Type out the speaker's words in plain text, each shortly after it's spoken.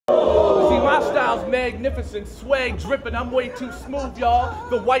style's magnificent, swag dripping, I'm way too smooth, y'all.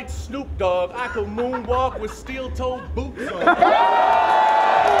 The white Snoop Dogg, I can moonwalk with steel-toed boots on.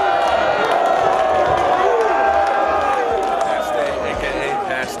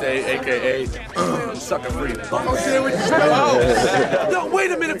 AKA sucker free. Oh shit, what you say? No,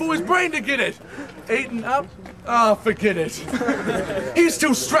 wait a minute for his brain to get it. 8 and up? Oh, forget it. He's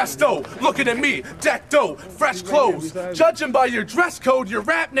too stressed though, looking at me, decked though, fresh clothes. Judging by your dress code, your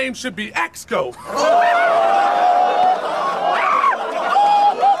rap name should be Exco.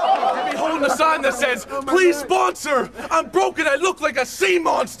 Be holding a sign that says, please sponsor. I'm broken, I look like a sea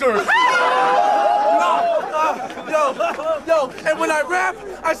monster. Yo, and when I rap,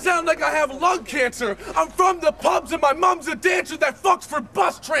 I sound like I have lung cancer. I'm from the pubs and my mom's a dancer that fucks for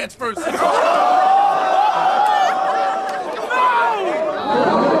bus transfers. Yo.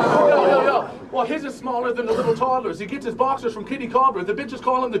 Well, his is smaller than the little toddlers. He gets his boxers from Kitty Cobbler. The bitches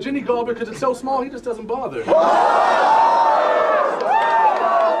call him the Ginny Gobbler because it's so small he just doesn't bother.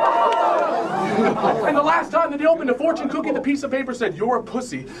 And the last time that he opened a fortune cookie, the piece of paper said, "You're a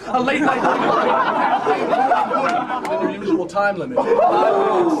pussy." A late night than their usual time limit.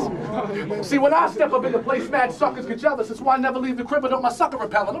 5 minutes. See, when I step up in the place, mad suckers get jealous. That's why I never leave the crib without my sucker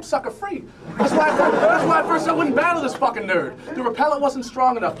repellent. I'm sucker free. That's why at first I wouldn't battle this fucking nerd. The repellent wasn't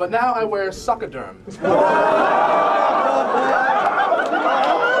strong enough, but now I wear suckerderm.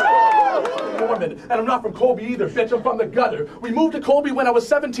 And I'm not from Colby either, bitch, I'm from the gutter. We moved to Colby when I was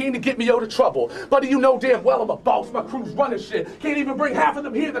 17 to get me out of trouble. Buddy, you know damn well I'm a boss, my crew's running shit. Can't even bring half of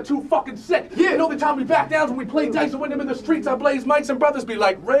them here, they're too fucking sick. Yeah, the only time we back down is when we play dice and when them in the streets, I blaze mics and brothers be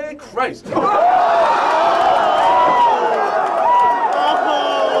like, Ray Christ.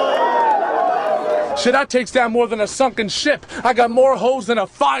 Shit, that takes down more than a sunken ship. I got more hoes than a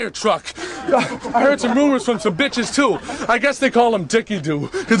fire truck. I heard some rumors from some bitches too. I guess they call him Dickie Doo,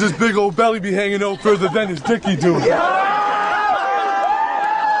 cause his big old belly be hanging out further than his Dickie Doo.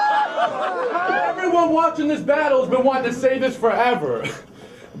 Everyone watching this battle has been wanting to say this forever.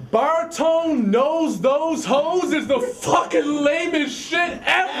 Bartone knows those hoes is the fucking lamest shit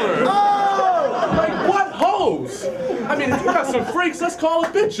ever. Oh! Like, what hoes? I mean, if you got some freaks, let's call a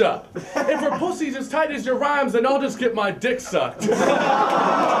bitch up. If her pussy's as tight as your rhymes, then I'll just get my dick sucked.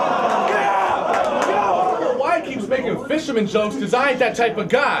 Why he keeps making fisherman jokes, cause I ain't that type of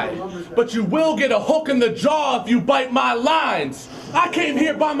guy. But you will get a hook in the jaw if you bite my lines. I came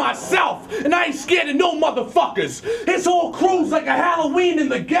here by myself, and I ain't scared of no motherfuckers. His whole crew's like a Halloween in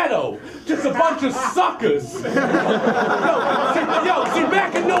the ghetto. Just a bunch of suckers. See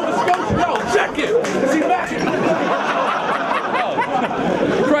back in Nova Scotia, yo, check it. See back in...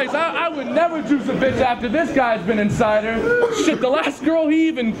 Christ, I would never juice a bitch after this guy's been inside her. Shit, the last girl he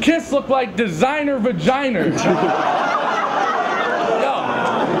even kissed looked like designer vagina.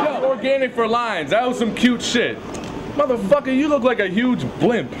 Yo, organic for lines. That was some cute shit. Motherfucker, you look like a huge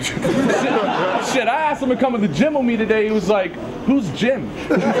blimp. Shit, I asked him to come to the gym with me today. He was like, who's Jim?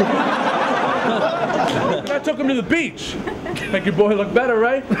 I took him to the beach. Make your boy look better,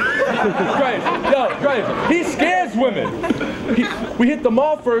 right? Christ, he scares women. We hit the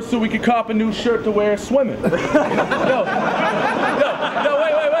mall first so we could cop a new shirt to wear swimming. Wait.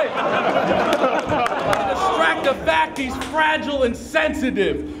 Distract the fact he's fragile and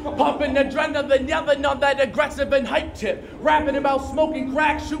sensitive. Pumping adrenaline, yelling on that aggressive and hype tip. Rapping about smoking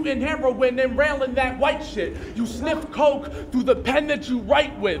crack, shooting heroin, and railing that white shit. You sniff coke through the pen that you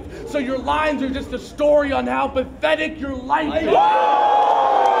write with. So your lines are just a story on how pathetic your life is.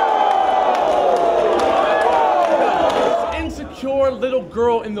 Insecure little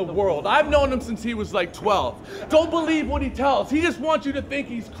girl in the world. I've known him since he was like 12. Don't believe what he tells. He just wants you to think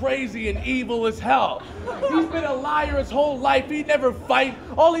he's crazy and evil as hell. He's been a liar his whole life. He'd never fight.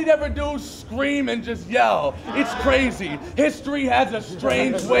 All he'd ever do is scream and just yell. It's crazy. History has a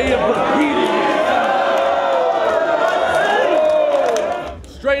strange way of repeating itself.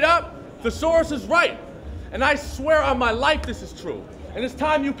 Straight up, the source is right. And I swear on my life this is true. And it's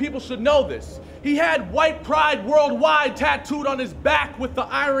time you people should know this. He had white pride worldwide tattooed on his back with the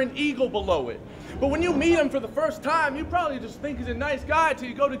iron eagle below it. But when you meet him for the first time, you probably just think he's a nice guy till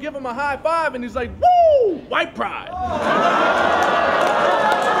you go to give him a high five and he's like, woo, white pride.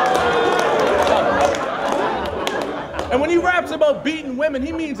 And when he raps about beating women,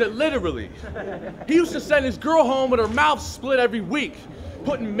 he means it literally. He used to send his girl home with her mouth split every week,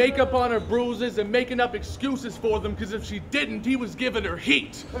 putting makeup on her bruises and making up excuses for them because if she didn't, he was giving her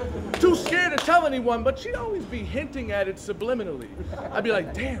heat. Too scared to tell anyone, but she'd always be hinting at it subliminally. I'd be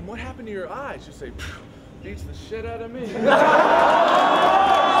like, damn, what happened to your eyes? She'd say, beats the shit out of me.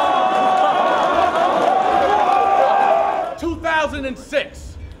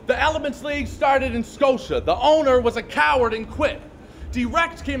 2006. The Elements League started in Scotia. The owner was a coward and quit.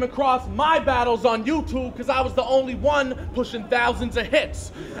 Direct came across my battles on YouTube because I was the only one pushing thousands of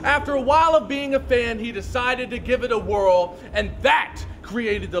hits. After a while of being a fan, he decided to give it a whirl, and that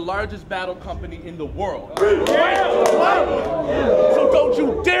created the largest battle company in the world. So don't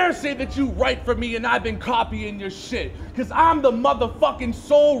you dare say that you write for me and I've been copying your shit, because I'm the motherfucking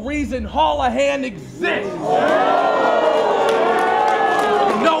sole reason Hall of Hand exists.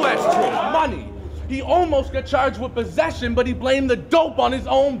 No, that's true. Money. He almost got charged with possession, but he blamed the dope on his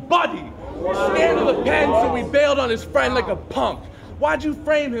own buddy. Scared of the pen, so he bailed on his friend like a punk. Why'd you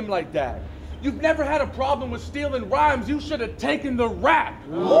frame him like that? You've never had a problem with stealing rhymes. You should have taken the rap.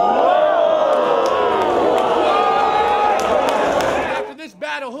 After this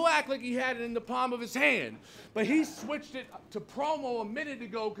battle, he'll act like he had it in the palm of his hand. But he switched it to promo a minute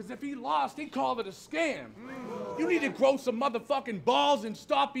ago, because if he lost, he'd call it a scam. You need to grow some motherfucking balls and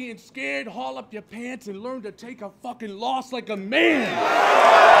stop being scared, haul up your pants, and learn to take a fucking loss like a man.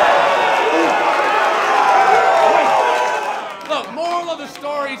 Look, moral of the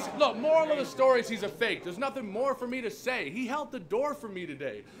stories, he's a fake. There's nothing more for me to say. He held the door for me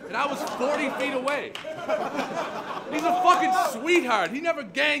today, and I was 40 feet away. He's a fucking sweetheart. He never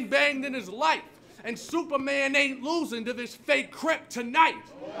gang-banged in his life. And Superman ain't losing to this fake Crip tonight.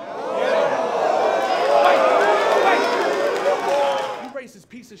 Wait. You racist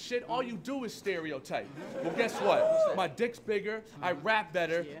piece of shit, all you do is stereotype. Well, guess what? My dick's bigger, I rap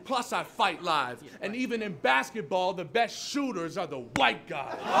better, plus I fight live. And even in basketball, the best shooters are the white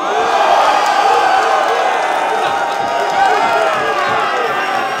guys.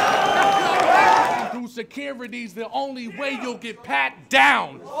 Through security's the only way you'll get pat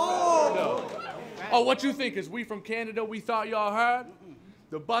down. No. Oh, what you think? Is we from Canada we thought y'all heard?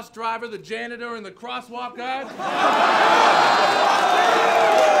 The bus driver, the janitor, and the crosswalk guard?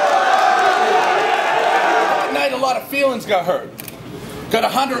 That night, a lot of feelings got hurt. Got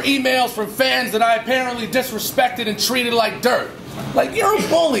 100 emails from fans that I apparently disrespected and treated like dirt. Like, you're a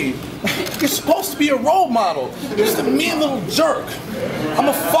bully. You're supposed to be a role model. You're just a mean little jerk. I'm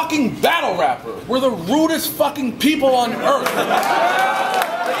a fucking battle rapper. We're the rudest fucking people on earth.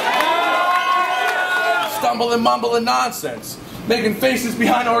 Stumbling, mumbling nonsense. Making faces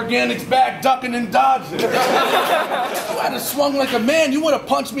behind Organic's back, ducking and dodging. If I had swung like a man, you would have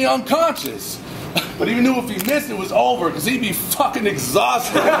punched me unconscious. But he knew if he missed, it was over, because he'd be fucking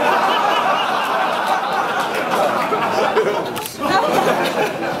exhausted.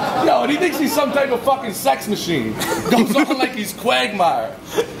 Yo, and he thinks he's some type of fucking sex machine. Goes on like he's Quagmire.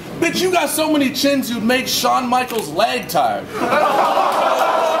 Bitch, you got so many chins you'd make Shawn Michaels' leg tired.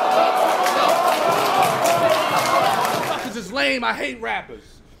 Is lame, I hate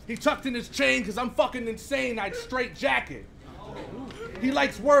rappers. He tucked in his chain because I'm fucking insane, I'd straight jacket. He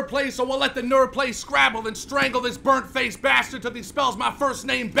likes wordplay, so I'll let the nerd play Scrabble and strangle this burnt-faced bastard till he spells my first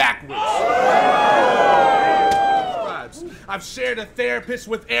name backwards. I've shared a therapist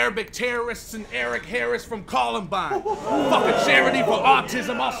with Arabic terrorists and Eric Harris from Columbine. Fucking charity for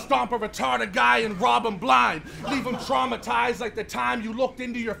autism, I'll stomp a retarded guy and rob him blind. Leave him traumatized like the time you looked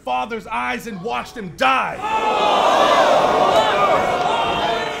into your father's eyes and watched him die.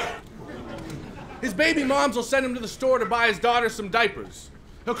 His baby moms will send him to the store to buy his daughter some diapers.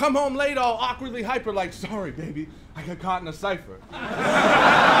 He'll come home late all awkwardly hyper like, sorry baby, I got caught in a cipher.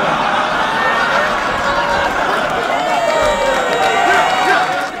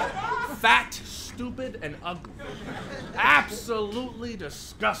 Fat, stupid, and ugly. Absolutely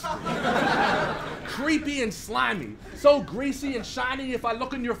disgusting. Creepy and slimy. So greasy and shiny, if I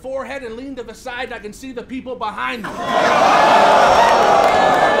look in your forehead and lean to the side, I can see the people behind me.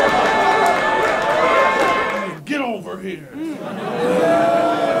 Get over here.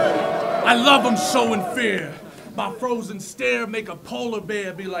 I love them so in fear. My frozen stare make a polar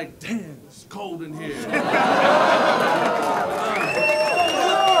bear be like, damn, it's cold in here.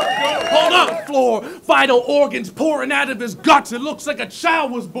 Hold up, floor. Vital organs pouring out of his guts. It looks like a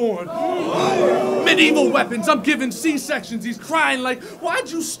child was born. Medieval weapons. I'm giving C-sections. He's crying like, why'd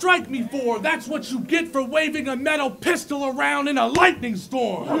you strike me for? That's what you get for waving a metal pistol around in a lightning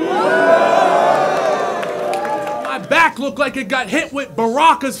storm. My back looked like it got hit with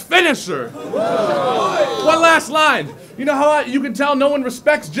Baraka's finisher. One last line. You know how you can tell no one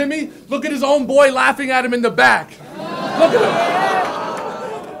respects Jimmy? Look at his own boy laughing at him in the back. Look at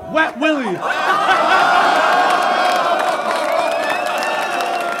him. Wet Willie.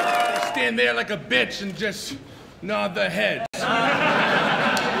 Stand there like a bitch and just nod their heads.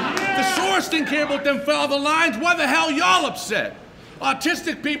 The Shores didn't care about them father lines. Why the hell y'all upset?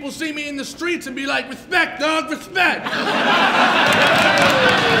 Autistic people see me in the streets and be like, respect, dog, respect.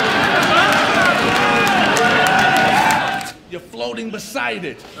 You're floating beside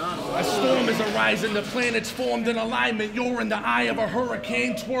it. A storm is arising, the planets formed in alignment. You're in the eye of a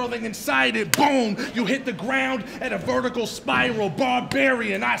hurricane, twirling inside it. Boom! You hit the ground at a vertical spiral.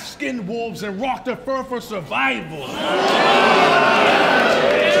 Barbarian, I skinned wolves and rocked the fur for survival. Yo,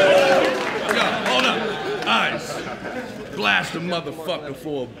 hold up. Eyes. Blast a motherfucker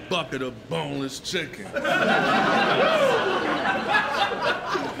for a bucket of boneless chicken.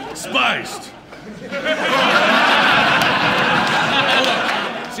 Spiced.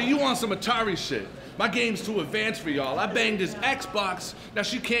 See, you want some Atari shit. My game's too advanced for y'all. I banged his Xbox, now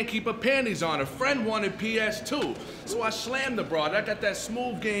she can't keep her panties on. Her friend wanted PS2, so I slammed the broad. I got that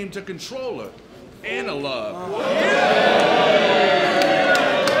smooth game to control her. Analog.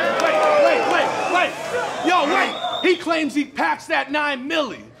 Wait. Yo, wait. He claims he packs that 9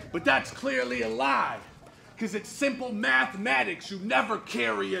 milli, but that's clearly a lie. Because it's simple mathematics. You never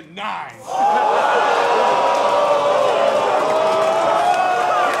carry a 9.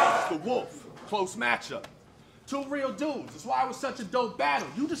 The Wolf, close matchup. Two real dudes, that's why it was such a dope battle.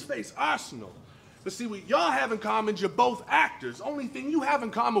 You just face Arsenal. But see, what y'all have in common is you're both actors. Only thing you have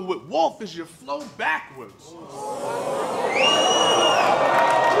in common with Wolf is your flow backwards.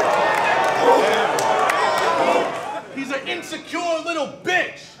 He's an insecure little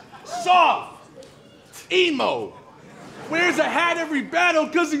bitch. Soft. Emo. Wears a hat every battle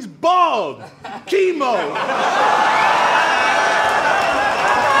because he's bald. Chemo.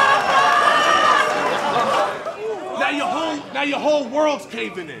 Now your whole world's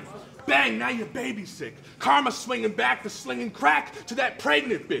caving in. Bang, now your baby's sick. Karma swinging back the slinging crack to that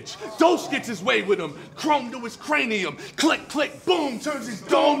pregnant bitch. Dose gets his way with him. Chrome to his cranium. Click, click, boom, turns his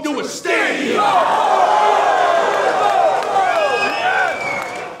dome to a stadium.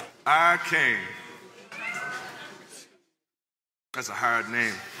 Arcane. That's a hard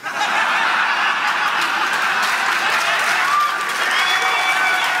name.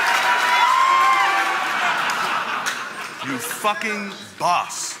 You fucking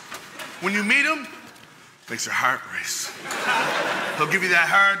boss. When you meet him, makes your heart race. He'll give you that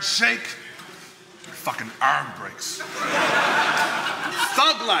hard shake, your fucking arm breaks.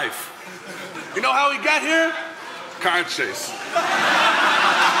 Thug life. You know how he got here? Car chase.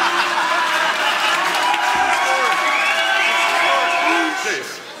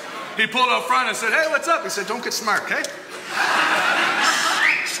 He pulled up front and said, hey, what's up? He said, don't get smart, okay?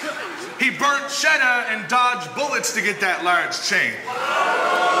 He burnt cheddar and dodged bullets to get that large chain.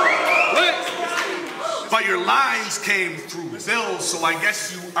 But your lines came through bills, so I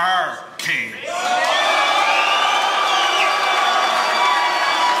guess you are king.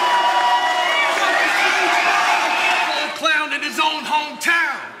 Old clown in his own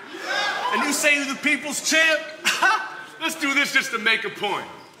hometown. And you say you're the people's champ? Let's do this just to make a point.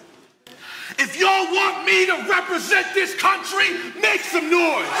 If y'all want me to represent this country, make some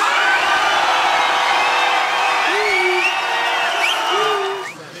noise.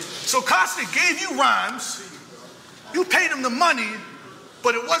 So Caustic gave you rhymes, you paid him the money,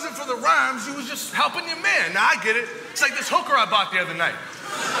 but it wasn't for the rhymes, you was just helping your man. Now I get it. It's like this hooker I bought the other night.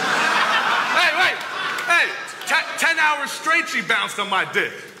 Hey, 10 hours straight she bounced on my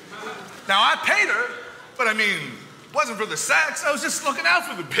dick. Now I paid her, but I mean, it wasn't for the sex, I was just looking out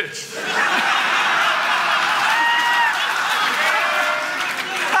for the bitch.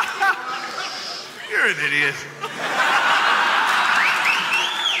 You're an idiot.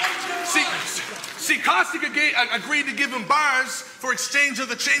 See, Caustic agreed to give him bars for exchange of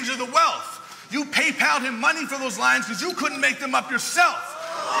the change of the wealth. You PayPal'd him money for those lines because you couldn't make them up yourself.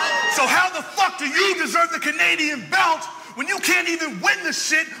 So how the fuck do you deserve the Canadian belt when you can't even win the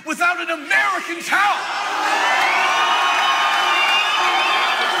shit without an American's help?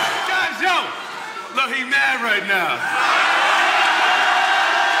 Guys, yo, look, he mad right now.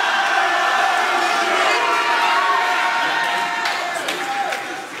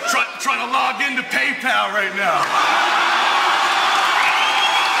 Trying to log into PayPal right now.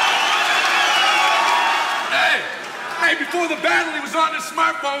 Hey, before the battle, he was on his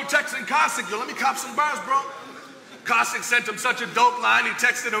smartphone texting Caustic. Yo, let me cop some bars, bro. Caustic sent him such a dope line, he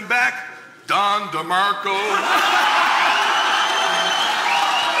texted him back, Don DeMarco.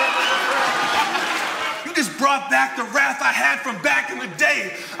 You just brought back the wrath I had from back in the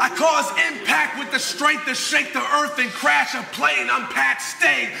day. I caused impact with the strength to shake the earth and crash a plane. I'm Pat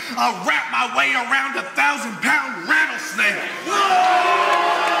Stay. I'll wrap my way around a 1,000-pound rattlesnake.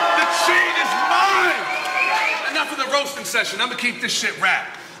 The chain is mine. Enough of the roasting session. I'm gonna keep this shit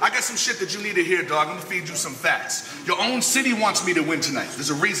wrapped. I got some shit that you need to hear, dog. I'm gonna feed you some facts. Your own city wants me to win tonight.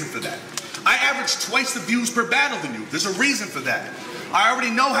 There's a reason for that. I average twice the views per battle than you. There's a reason for that. I already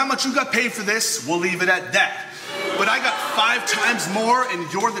know how much you got paid for this. We'll leave it at that. But I got 5 times more and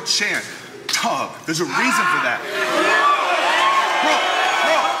you're the champ. Dog, there's a reason for that. Bro,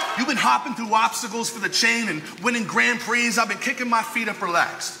 you've been hopping through obstacles for the chain and winning Grand Prix. I've been kicking my feet up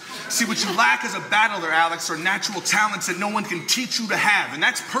relaxed. See, what you lack as a battler, Alex, are natural talents that no one can teach you to have, and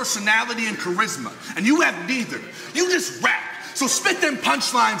that's personality and charisma. And you have neither. You just rap. So spit them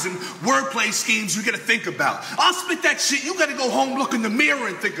punchlines and wordplay schemes you gotta think about. I'll spit that shit you gotta go home, look in the mirror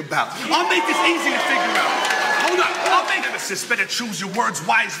and think about. I'll make this easy to figure out. Hold up, I'll make nemesis. Better choose your words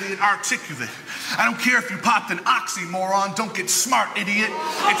wisely and articulate. I don't care if you popped an oxymoron. Don't get smart, idiot.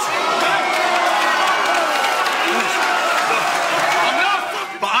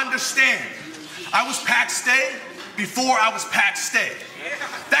 But understand, I was Pat Stay before I was Pat Stay.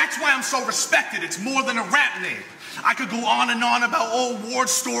 That's why I'm so respected. It's more than a rap name. I could go on and on about old war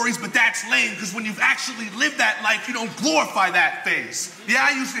stories, but that's lame, because when you've actually lived that life, you don't glorify that phase. Yeah,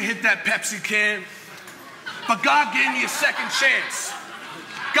 I used to hit that Pepsi can, but God gave me a second chance.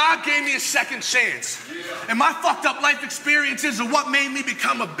 God gave me a second chance. And my fucked up life experiences are what made me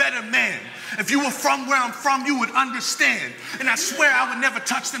become a better man. If you were from where I'm from, you would understand. And I swear I would never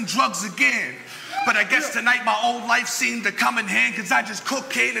touch them drugs again. But I guess tonight my old life seemed to come in hand, because I just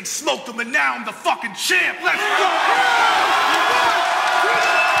cocaine and smoked them, and now I'm the fucking champ. Let's go!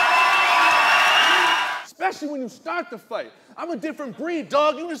 Especially when you start the fight. I'm a different breed,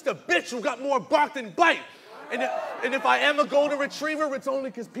 dog. You just a bitch who got more bark than bite. And if I am a golden retriever, it's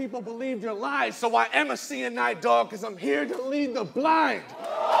only because people believed your lies. So I am a CNI dog, because I'm here to lead the blind.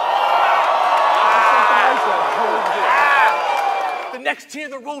 The next tear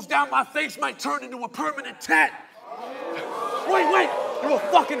that rolls down my face might turn into a permanent tat. Wait, you're a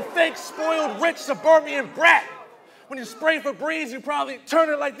fucking fake, spoiled, rich suburban brat. When you spray Febreze, you probably turn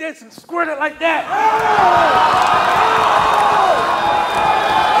it like this and squirt it like that.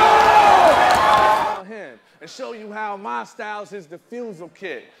 And show you how my style's his diffusal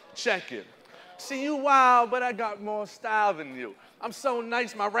kit. Check it. See, you wild, but I got more style than you. I'm so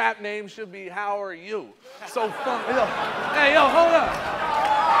nice, my rap name should be How Are You? So fun. Hey, yo, hold up.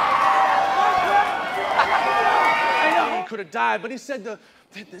 Hey, yo, he could have died, but he said the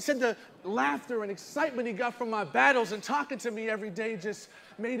laughter and excitement he got from my battles and talking to me every day just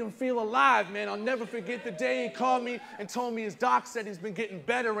made him feel alive, man. I'll never forget the day he called me and told me his doc said he's been getting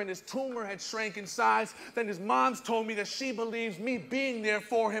better and his tumor had shrank in size. Then his mom's told me that she believes me being there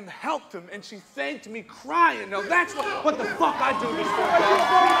for him helped him, and she thanked me crying. Now that's what the fuck I do this for,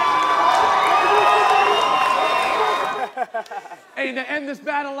 dog. Hey, to end this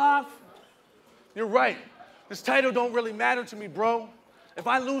battle off, you're right. This title don't really matter to me, bro. If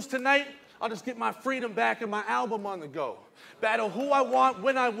I lose tonight, I'll just get my freedom back and my album on the go. Battle who I want,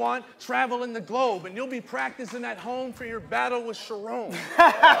 when I want, traveling the globe. And you'll be practicing at home for your battle with Sharon.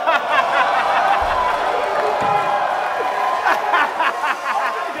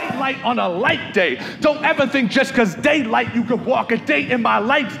 Daylight on a light day. Don't ever think just because daylight you could walk a day in my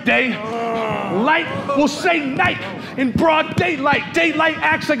light's day. Light will say night in broad daylight. Daylight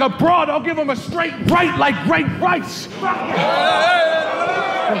acts like a broad. I'll give him a straight right like Ray Rice.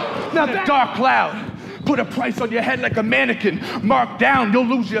 Now the dark cloud. Put a price on your head like a mannequin. Mark down, you'll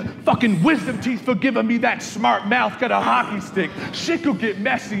lose your fucking wisdom teeth for giving me that smart mouth. Got a hockey stick. Shit could get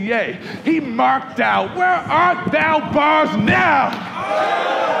messy, yeah. He marked out. Where art thou, bars now?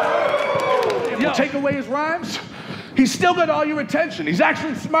 You take away his rhymes? He's still got all your attention. He's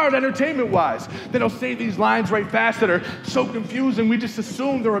actually smart entertainment-wise. Then he'll say these lines right fast that are so confusing we just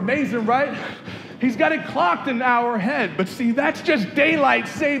assume they're amazing, right? He's got it clocked an hour ahead, but see, that's just daylight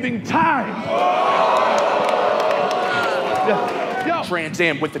saving time. Yo. Trans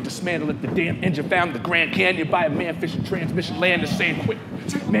Am with the dismantle at the damn engine found the Grand Canyon by a man fishing transmission land the same quick.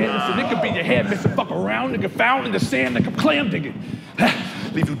 Man, listen, it could be your head missing fuck around, nigga found in the sand like a clam digging.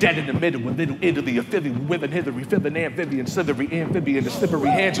 Leave you dead in the middle with little Italy, a Philly, withering hither, fibbing amphibian, slithery amphibian, the slippery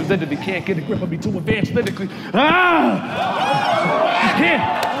hands who literally can't get a grip of me too advanced lyrically.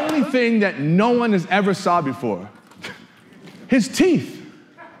 Yeah. Only thing that no one has ever saw before. His teeth.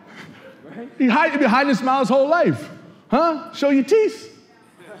 He's been hiding a smile his whole life. Huh? Show your teeth.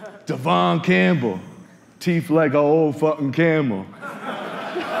 Devon Campbell. Teeth like an old fucking camel.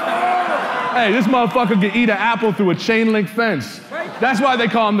 Hey, this motherfucker can eat an apple through a chain link fence. That's why they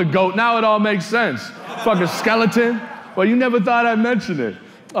call him the GOAT. Now it all makes sense. Fucking skeleton. Well, you never thought I'd mention it.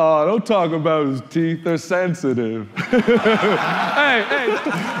 Oh, don't talk about his teeth. They're sensitive. Hey,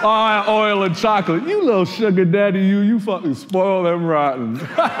 all that oil and chocolate. You little sugar daddy, you fucking spoil them rotten.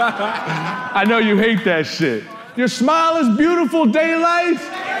 I know you hate that shit. Your smile is beautiful, Daylight. Brace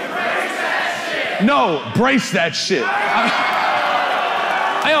that shit. No, brace that shit.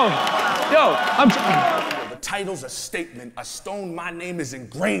 The title's a statement. A stone my name is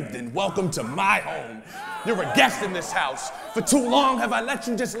engraved in. Welcome to my home. You're a guest in this house. For too long have I let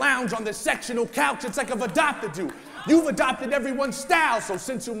you just lounge on this sectional couch. It's like I've adopted you. You've adopted everyone's style. So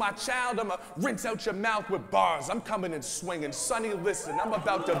since you're my child, I'ma rinse out your mouth with bars. I'm coming and swinging. Sonny, listen, I'm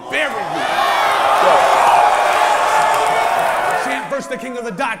about to bury you. Champ versus the king of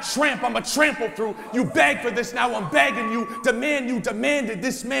the dot. Tramp, I'ma trample through. You begged for this, now I'm begging you. Demand you demanded.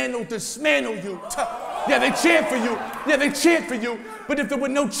 This man will dismantle you. Yeah, they chant for you. Yeah, they chant for you. But if there were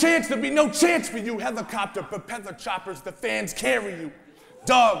no chance, there'd be no chance for you. Helicopter, propeller choppers, the fans carry you.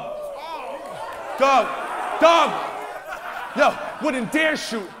 Dog. Yo, wouldn't dare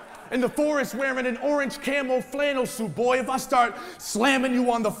shoot. In the forest wearing an orange camo flannel suit. Boy, if I start slamming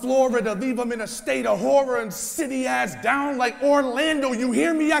you on the floor, it'll leave them in a state of horror and city ass down like Orlando. You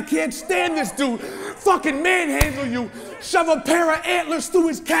hear me? I can't stand this dude. Fucking manhandle you. Shove a pair of antlers through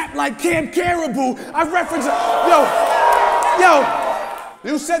his cap like Camp Caribou. I reference, yo,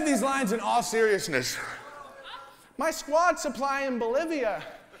 you said these lines in all seriousness. My squad supply in Bolivia.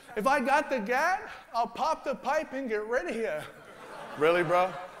 If I got the gat, I'll pop the pipe and get rid of you. Really, bro?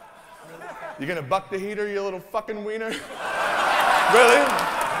 You gonna buck the heater, you little fucking wiener? Really?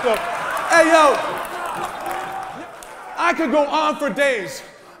 So, hey, yo, I could go on for days.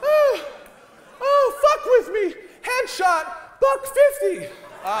 Oh, fuck with me. Headshot,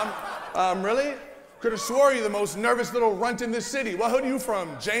 $150. Really? Could have swore you're the most nervous little runt in this city. What hood are you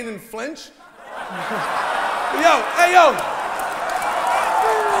from? Jane and Flinch? Yo.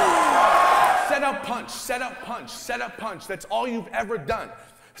 Set up punch, set up punch, set up punch. That's all you've ever done.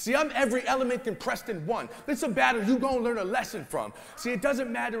 See, I'm every element compressed in one. This is a battle you gonna learn a lesson from. See, it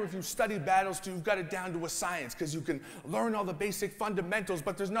doesn't matter if you study battles till you've got it down to a science, because you can learn all the basic fundamentals,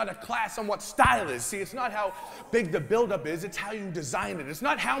 but there's not a class on what style is. See, it's not how big the buildup is, it's how you design it. It's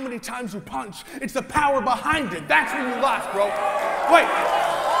not how many times you punch, it's the power behind it. That's when you lost, bro. Wait,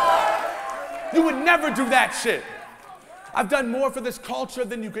 you would never do that shit. I've done more for this culture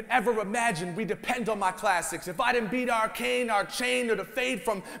than you could ever imagine. We depend on my classics. If I didn't beat Arcane, our chain, or the fade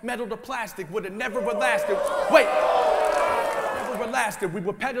from metal to plastic, would have never lasted. Wait, never lasted. We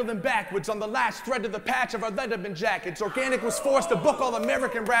were pedaling backwards on the last thread of the patch of our Letterman jackets. Organic was forced to book all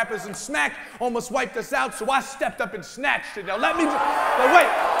American rappers, and Smack almost wiped us out, so I stepped up and snatched it. Now let me, wait.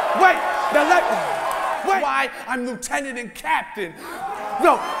 Why I'm lieutenant and captain.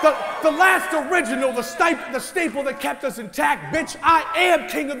 No, the last original, the staple that kept us intact, bitch, I am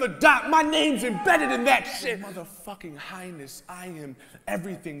king of the dot. My name's embedded in that shit. Motherfucking highness, I am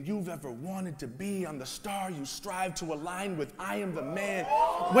everything you've ever wanted to be. I'm the star you strive to align with. I am the man.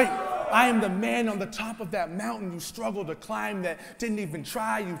 Wait, I am the man on the top of that mountain you struggle to climb that didn't even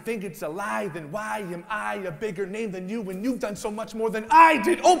try. You think it's a lie, then why am I a bigger name than you when you've done so much more than I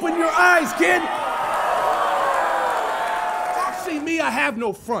did? Open your eyes, kid. See me, I have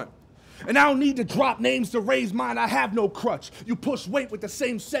no front. And I don't need to drop names to raise mine, I have no crutch. You push weight with the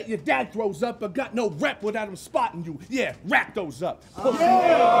same set your dad throws up, but got no rep without him spotting you. Yeah, rack those up.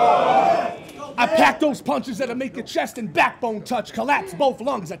 I pack those punches that'll make your chest and backbone touch, collapse both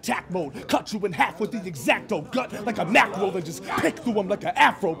lungs, attack mode, cut you in half with the X-Acto gut like a mackerel and just pick through them like an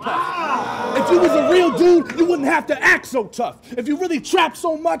afro puff. If you was a real dude, you wouldn't have to act so tough. If you really trap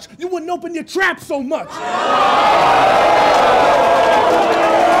so much, you wouldn't open your trap so much.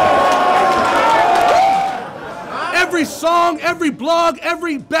 Every song, every blog,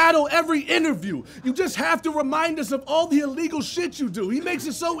 every battle, every interview. You just have to remind us of all the illegal shit you do. He makes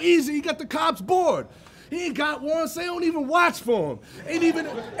it so easy, he got the cops bored. He ain't got warrants, they don't even watch for him. Ain't even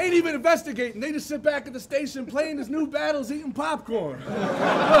investigating. They just sit back at the station playing his new battles, eating popcorn.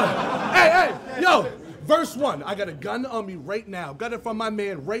 Hey, yo, verse 1. I got a gun on me right now. Got it from my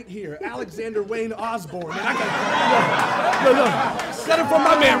man right here, Alexander Wayne Osborne. And I got it from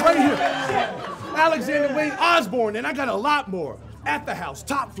my man right here. Alexander Wayne Osborne, and I got a lot more. At the house,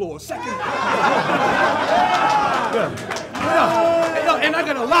 top floor, second. And I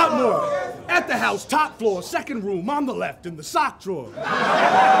got a lot more. At the house, top floor, second room, on the left, in the sock drawer.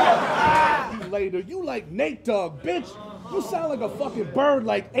 Later, you like Nate Dogg, bitch. You sound like a fucking bird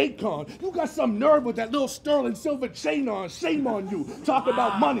like Akon. You got some nerve with that little sterling silver chain on. Shame on you. Talk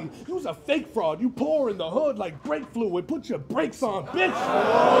about money. You's a fake fraud. You pour in the hood like brake fluid. Put your brakes on, bitch.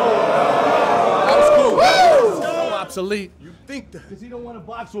 That was cool. Woo! So obsolete. think that? Because he don't want to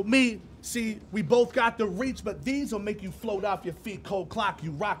box with me. See, we both got the reach, but these will make you float off your feet. Cold clock,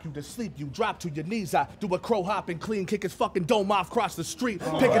 you rock you to sleep, you drop to your knees. I do a crow hop and clean, kick his fucking dome off, cross the street,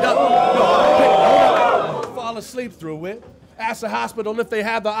 pick it up, fall asleep through it. Ask the hospital if they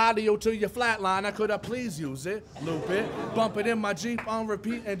have the audio to your flatline. I could I please use it, loop it, bump it in my Jeep on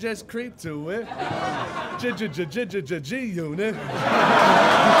repeat and just creep to it. G unit.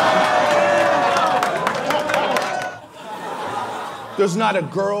 There's not a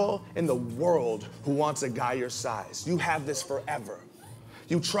girl in the world who wants a guy your size. You have this forever.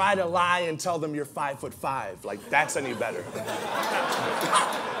 You try to lie and tell them you're 5'5", like that's any better.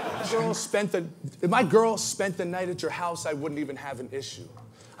 If my girl spent the night at your house, I wouldn't even have an issue.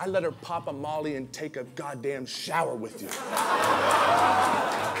 I let her pop a Molly and take a goddamn shower with you.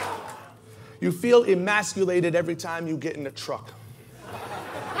 You feel emasculated every time you get in a truck.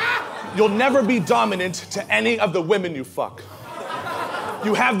 You'll never be dominant to any of the women you fuck.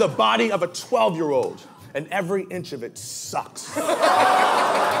 You have the body of a 12-year-old, and every inch of it sucks.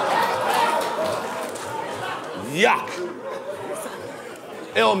 Yuck.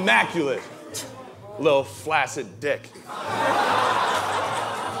 Immaculate. Little flaccid dick.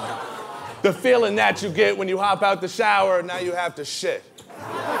 The feeling that you get when you hop out the shower, now you have to shit.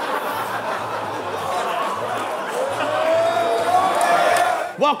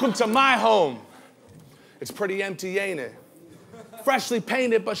 Welcome to my home. It's pretty empty, ain't it? Freshly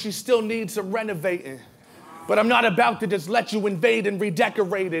painted, but she still needs some renovating. But I'm not about to just let you invade and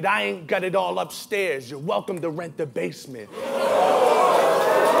redecorate it. I ain't got it all upstairs. You're welcome to rent the basement.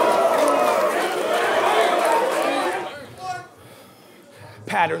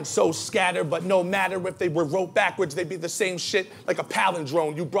 Patterns so scattered, but no matter if they were wrote backwards, they'd be the same shit like a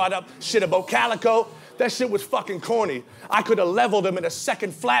palindrome. You brought up shit about Calico. That shit was fucking corny. I could have leveled him in a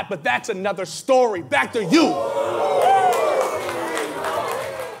second flat, but that's another story. Back to you.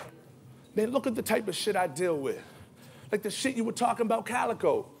 Man, look at the type of shit I deal with. Like the shit you were talking about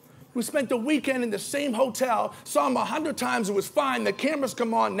Calico. We spent the weekend in the same hotel, saw him 100 times, it was fine. The cameras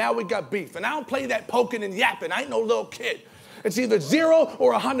come on, now we got beef. And I don't play that poking and yapping. I ain't no little kid. It's either 0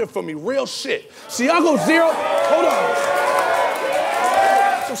 or 100 for me, real shit. See, I'll go 0, hold on.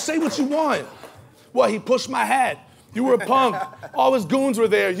 So say what you want. Well, he pushed my hat. You were a punk. All his goons were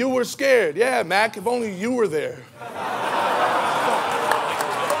there. You were scared. Yeah, Mac, if only you were there.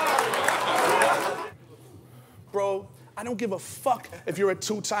 Bro, I don't give a fuck if you're a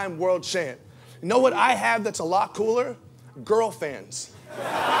 2-time world champ. You know what I have that's a lot cooler? Girl fans.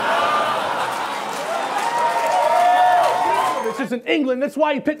 This is in England, that's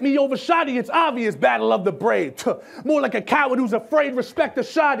why he picked me over Shoddy. It's obvious, battle of the brave. More like a coward who's afraid, respect the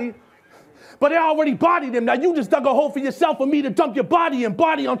Shoddy. But I already bodied him. Now you just dug a hole for yourself for me to dump your body and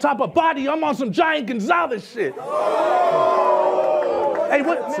body on top of body. I'm on some Giant Gonzalez shit. Hey,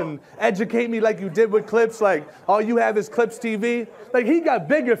 what? And educate me like you did with Clips, like all you have is Clips TV. Like he got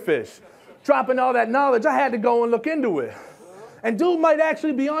bigger fish. Dropping all that knowledge, I had to go and look into it. And dude might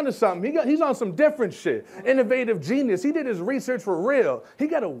actually be onto something. He's on some different shit. Innovative genius. He did his research for real. He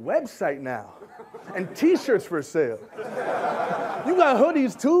got a website now. And t-shirts for sale. You got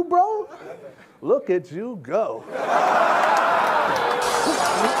hoodies too, bro? Look at you go.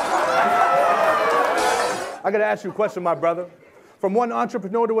 I gotta ask you a question, my brother. From one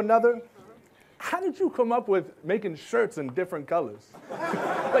entrepreneur to another, how did you come up with making shirts in different colors?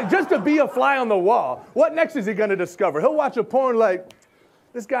 Like, just to be a fly on the wall, what next is he gonna discover? He'll watch a porn like,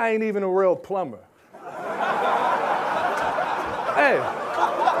 this guy ain't even a real plumber. Hey,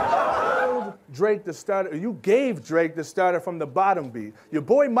 Drake the starter, you gave Drake the starter from the bottom beat. Your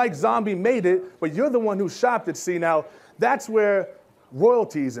boy Mike Zombie made it, but you're the one who shopped it. See, now, that's where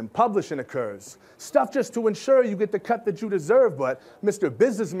royalties and publishing occurs. Stuff just to ensure you get the cut that you deserve, but Mr.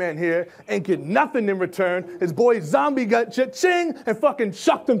 Businessman here ain't get nothing in return. His boy Zombie got cha-ching and fucking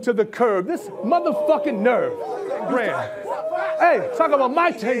chucked him to the curb. This motherfucking nerve. 10 grand. Hey, talk about my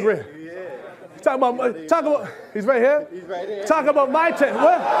 10 grand. Talk about, he's right here? He's right here. Talk about my 10,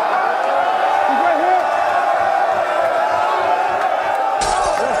 what? He's right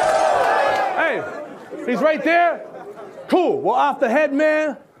here? Hey, he's right there? Cool, well, off the head,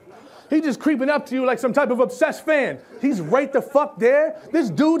 man. He just creeping up to you like some type of obsessed fan. He's right the fuck there. This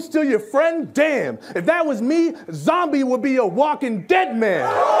dude's still your friend? Damn. If that was me, Zombie would be a walking dead man.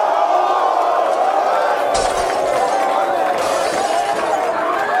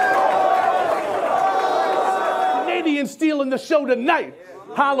 Canadian stealing the show tonight.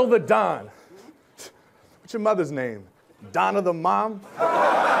 Hollow the Don. What's your mother's name? Donna the mom?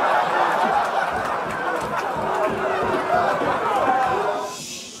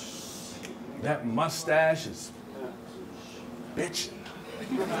 That mustache is bitching.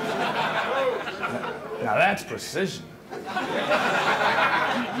 Now that's precision.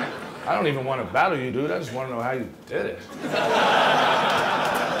 I don't even want to battle you, dude. I just want to know how you did it.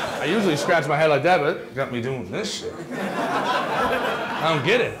 I usually scratch my head like that, but it got me doing this shit. I don't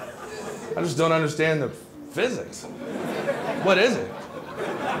get it. I just don't understand the physics. What is it?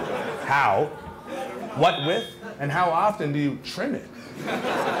 How? What with? And how often do you trim it?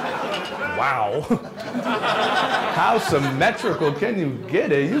 Wow. How symmetrical can you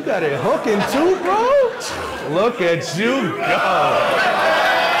get it? You got it hooking too, bro? Look at you go.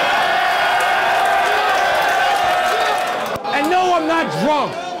 And no, I'm not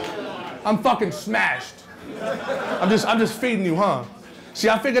drunk. I'm fucking smashed. I'm just feeding you, huh? See,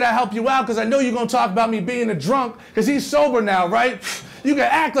 I figured I'd help you out because I know you're gonna talk about me being a drunk because he's sober now, right? You can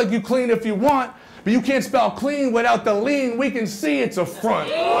act like you clean if you want, but you can't spell clean without the lean. We can see it's a front.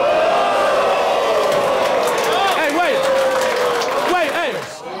 Hey, wait, hey.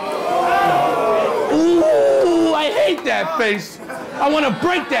 Ooh, I hate that face. I want to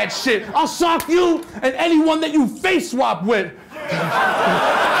break that shit. I'll sock you and anyone that you face swap with. Yo,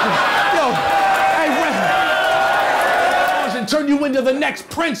 hey, and turn you into the next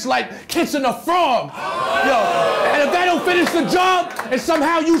Prince like kissing a frog. Yo, and if that don't finish the job and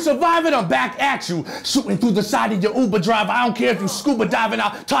somehow you survive it, I'm back at you, shooting through the side of your Uber driver. I don't care if you scuba diving,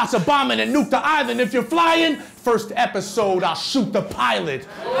 I'll toss a bomb and nuke the island. If you're flying, first episode, I'll shoot the pilot.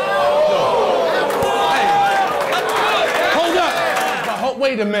 Hey, hold up.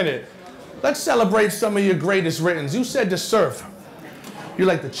 Wait a minute. Let's celebrate some of your greatest writtens. You said to surf. You're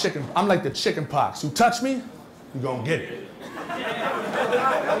like the chicken. I'm like the chicken pox. You touch me, you're gonna get it.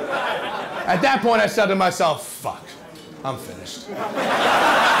 At that point, I said to myself, fuck, I'm finished.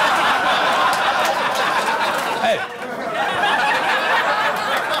 Hey.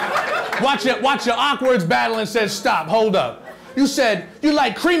 Watch your awkwards battle and said, stop, hold up. You said, you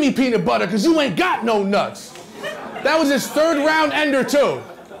like creamy peanut butter because you ain't got no nuts. That was his third round ender too.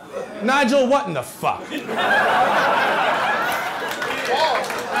 Nigel, what in the fuck?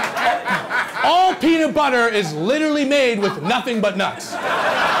 All peanut butter is literally made with nothing but nuts. It's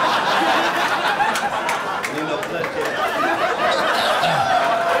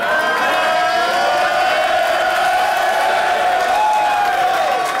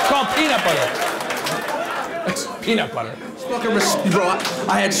called peanut butter. It's peanut butter. Fucking bro,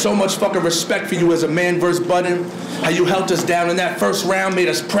 I had so much fucking respect for you as a man versus Budden. How you held us down in that first round made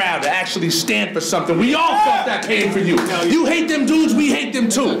us proud to actually stand for something. We all felt that pain for you. You hate them dudes, we hate them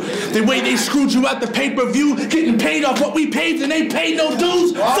too. The way they screwed you out the pay-per-view, getting paid off what we paid and they paid no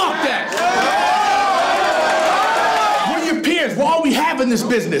dues, fuck that. We're your peers, we're all we have in this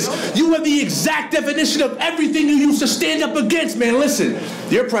business. You are the exact definition of everything you used to stand up against, man. Listen,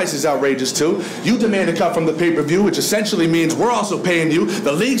 your price is outrageous too. You demand a cut from the pay-per-view, which essentially means we're also paying you.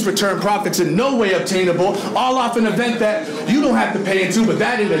 The league's return profits in no way obtainable, all off an event that you don't have to pay into, but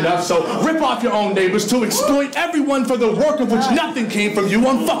that ain't enough. So rip off your own neighbors to exploit everyone for the work of which nothing came from you.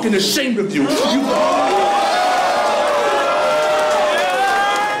 I'm fucking ashamed of you.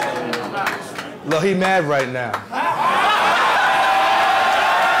 Look, he mad right now.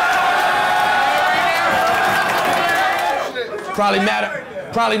 Probably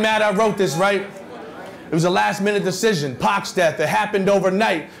mad I wrote this, right? It was a last-minute decision, Pac's death. It happened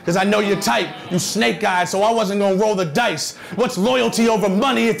overnight, because I know you're tight. You snake eyed, so I wasn't gonna roll the dice. What's loyalty over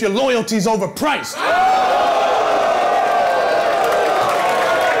money if your loyalty's overpriced?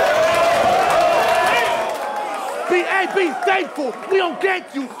 Be thankful. We don't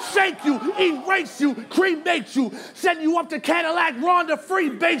gank you, shake you, erase you, cremate you, send you up to Cadillac Ronda, free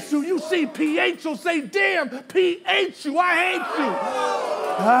base you. You see PH, you'll say, damn, PH you, I hate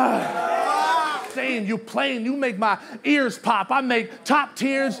you. Saying you plain, you make my ears pop. I make top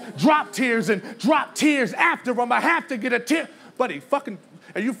tiers, drop tears, and drop tears after them. I have to get a tear. Buddy, fucking,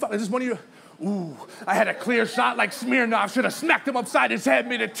 is this one of you? Ooh, I had a clear shot like Smirnoff. Should have smacked him upside his head,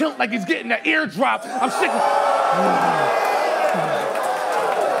 made it tilt like he's getting an eardrop. I'm sick of...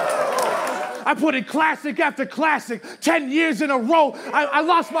 I put in classic after classic, 10 years in a row. I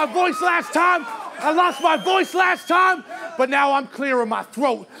lost my voice last time. But now I'm clearing my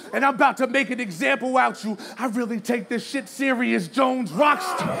throat, and I'm about to make an example out you. I really take this shit serious, Jones.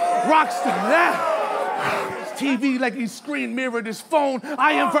 Rockstar. TV like he screen mirrored his phone.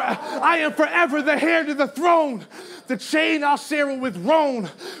 I am forever the heir to the throne. The chain I'll share it with Roan,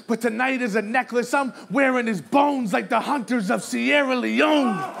 but tonight is a necklace I'm wearing his bones like the hunters of Sierra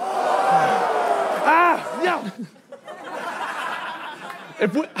Leone. Yeah.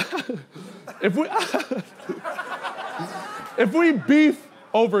 If we beef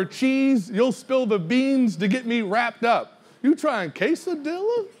over cheese, you'll spill the beans to get me wrapped up. You trying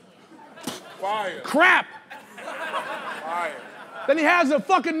quesadilla? Fire. Crap. Fire. Then he has the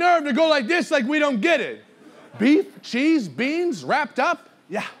fucking nerve to go like this, like we don't get it. Beef, cheese, beans, wrapped up?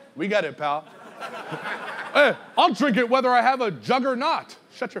 Yeah, we get it, pal. Hey, I'll drink it whether I have a jug or not.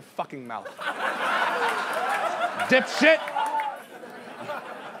 Shut your fucking mouth. Dipshit.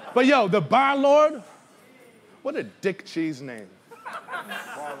 But yo, the Bar Lord, what a dick cheese name.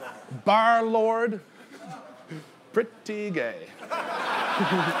 Bar Lord, pretty gay.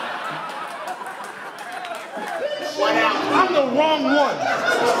 I'm the wrong one.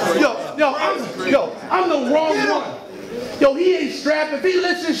 I'm the wrong one. Yo, he ain't strapped. If he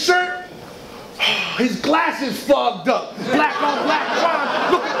lifts his shirt, his glasses fogged up. Black on black crime.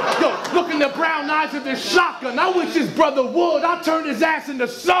 Look in the brown eyes of this shotgun. I wish his brother would. I'll turn his ass into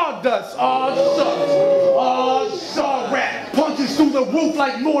sawdust. Oh, saw rat. Punches through the roof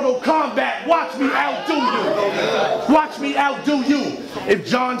like Mortal Kombat. Watch me outdo you. Watch me outdo you. If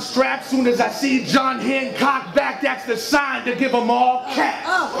John straps, soon as I see John Hancock back, that's the sign to give them all caps.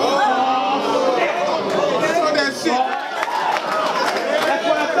 That's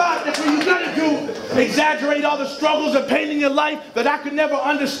what I thought. That's what you gotta do. Exaggerate all the struggles of pain in your life that I could never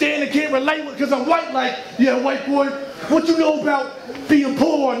understand and can't relate with because I'm white like, yeah, white boy, what you know about being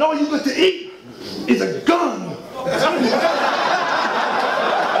poor and all you get to eat is a gun.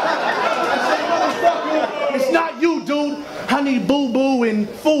 It's not you, dude. Honey boo boo and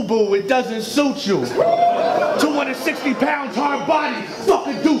foo boo, it doesn't suit you. 260 pounds, hard body,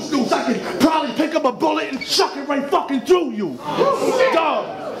 fucking deuce. I could probably pick up a bullet and chuck it right fucking through you.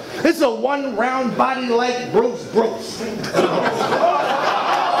 Dog. It's a one-round body like Bruce.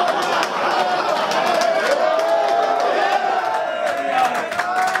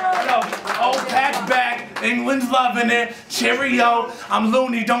 Old patch back, England's loving it. Cheerio, I'm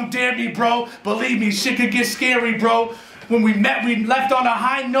loony, don't dare me, bro. Believe me, shit could get scary, bro. When we met, we left on a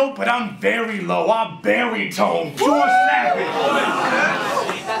high note, but I'm very low. I'm baritone, pure savage.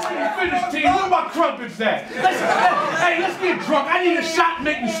 Finish, team. Where my crumpets at? Let's get drunk. I need a shot to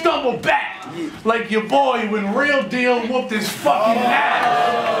make me stumble back. Like your boy when Real Deal whooped his fucking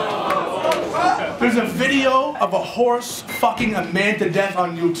ass. There's a video of a horse fucking a man to death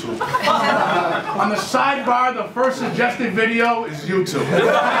on YouTube. On the sidebar, the first suggested video is YouTube.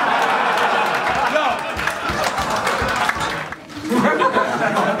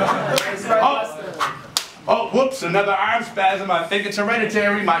 Oh, whoops, another arm spasm. I think it's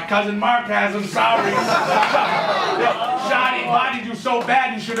hereditary. My cousin Mark has him. Sorry. Johnny bodied you so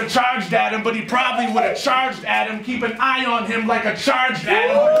bad you should have charged at him, but he probably would have charged at him. Keep an eye on him like a charged at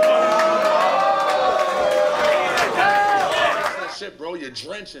him. That shit, bro, you're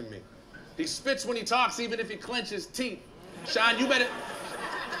drenching me. He spits when he talks, even if he clenches teeth. Sean, you better...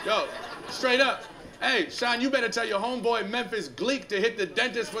 Yo, straight up. Hey, Sean, you better tell your homeboy Memphis Gleek to hit the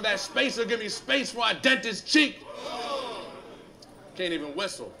dentist for that spacer. Give me space for our dentist's cheek. Can't even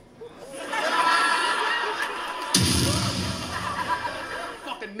whistle.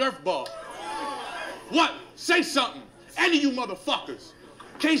 Fucking Nerf ball. What? Say something. Any of you motherfuckers.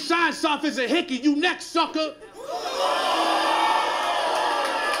 K-Shine soft as a hickey. You next, sucker.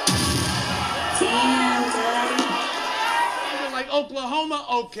 Oklahoma,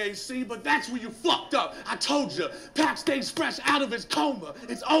 OKC, but that's where you fucked up. I told you, Pac stays fresh out of his coma.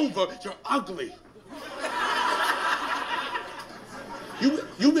 It's over. You're ugly.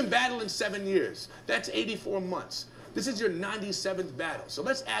 You've been battling 7 years. That's 84 months. This is your 97th battle. So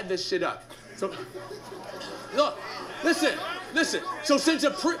let's add this shit up. So, look, listen. So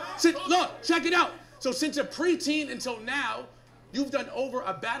look, check it out. So since a preteen until now, you've done over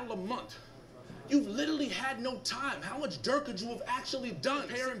a battle a month. You've literally had no time. How much dirt could you have actually done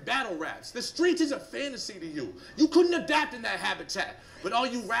preparing battle raps? The streets is a fantasy to you. You couldn't adapt in that habitat. But all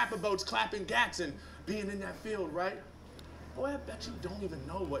you rap about's clapping gats and being in that field, right? Boy, I bet you don't even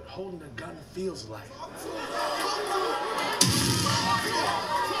know what holding a gun feels like.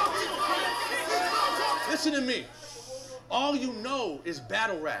 Listen to me. All you know is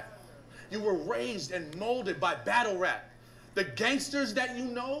battle rap. You were raised and molded by battle rap. The gangsters that you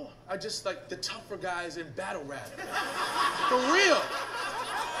know are just like the tougher guys in battle rap. For real.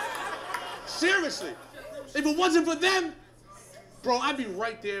 Seriously. If it wasn't for them, bro, I'd be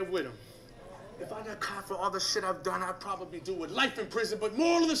right there with them. If I got caught for all the shit I've done, I'd probably do with life in prison. But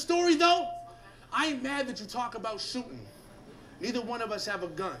moral of the story, though, I ain't mad that you talk about shooting. Neither one of us have a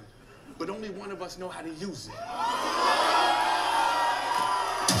gun, but only one of us know how to use it.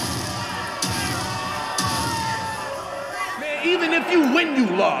 Even if you win, you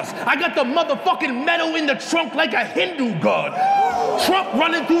lost. I got the motherfucking medal in the trunk like a Hindu god. Trump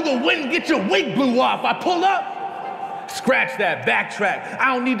running through the wind, get your wig blew off. I pull up, Scratch that, backtrack.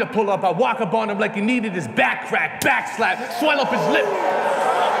 I don't need to pull up. I walk up on him like he needed his back crack, back slap, swell up his lip.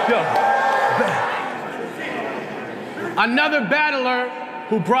 Yo. Another battler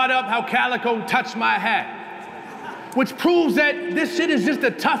who brought up how Calico touched my hat, which proves that this shit is just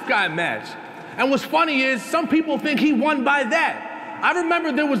a tough guy match. And what's funny is some people think he won by that. I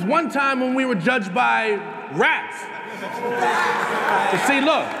remember there was one time when we were judged by raps. But see,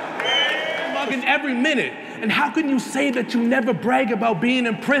 look, mugging every minute. And how can you say that you never brag about being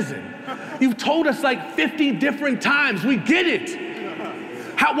in prison? You've told us like 50 different times. We get it.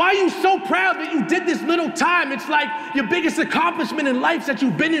 Why are you so proud that you did this little time? It's like your biggest accomplishment in life is that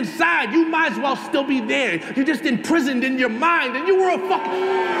you've been inside. You might as well still be there. You're just imprisoned in your mind, and you were a fucking...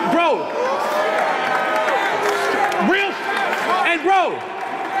 Bro. Real... And bro,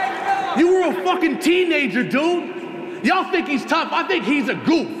 you were a fucking teenager, dude. Y'all think he's tough. I think he's a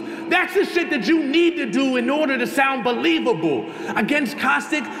goof. That's the shit that you need to do in order to sound believable. Against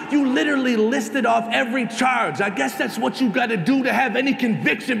Caustic, you literally listed off every charge. I guess that's what you gotta do to have any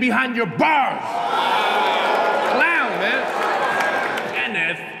conviction behind your bars. Clown, man.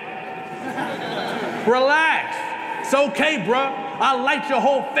 Kenneth. Relax. It's okay, bruh. I'll light your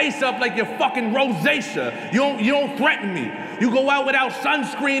whole face up like you're fucking rosacea. You don't threaten me. You go out without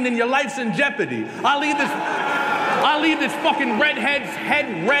sunscreen and your life's in jeopardy. I'll leave this fucking redhead's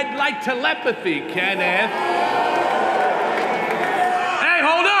head red like telepathy, Kenneth. Hey,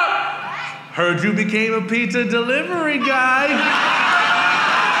 hold up! Heard you became a pizza delivery guy.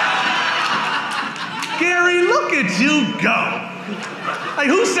 Gary, look at you go. Like,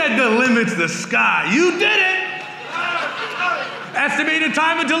 who said the limit's the sky? You did it! Estimated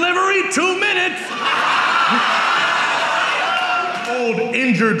time of delivery, 2 minutes. Old,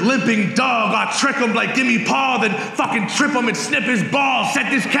 injured, limping dog. I trick him like gimme paw, then fucking trip him and snip his balls. Set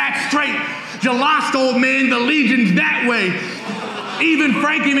this cat straight. You lost, old man. The Legion's that way. Even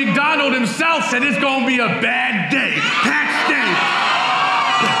Frankie McDonald himself said it's gonna be a bad day. Patch day.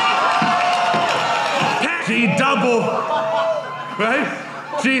 G double. Right?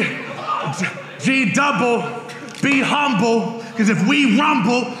 G double. Be humble. Because if we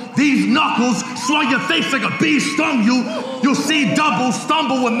rumble, these knuckles swell your face like a bee stung you. You'll see double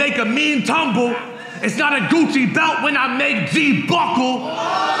stumble and make a mean tumble. It's not a Gucci belt when I make G buckle.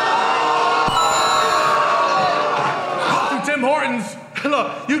 Tim Hortons,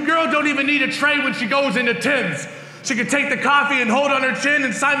 look, your girl don't even need a tray when she goes into Tim's. She can take the coffee and hold on her chin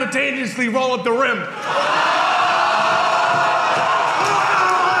and simultaneously roll up the rim.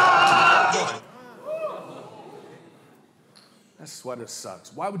 That sweater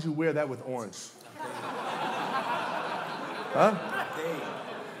sucks. Why would you wear that with orange? Huh?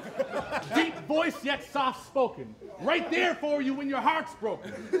 Deep voice yet soft spoken. Right there for you when your heart's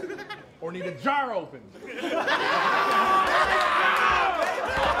broken. Or need a jar open.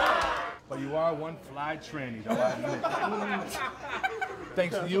 But you are one fly tranny, though, I admit.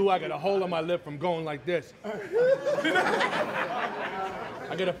 Thanks to you, I got a hole on my lip from going like this.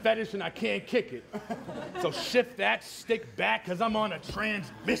 I get a fetish and I can't kick it. So shift that stick back, cause I'm on a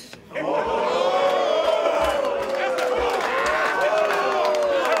transmission.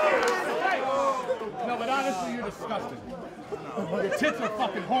 No, but honestly, you're disgusting. Your tits are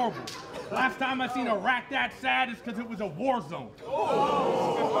fucking horrible. Last time I seen a rack that sad is cause it was a war zone.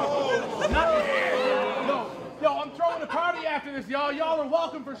 Yo, I'm throwing a party after this, y'all. Y'all are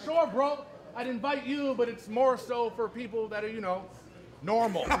welcome for sure, bro. I'd invite you, but it's more so for people that are, you know,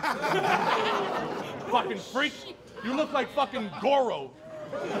 normal. Fucking freak. You look like fucking Goro.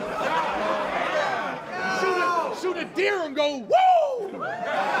 Shoot a deer and go, woo!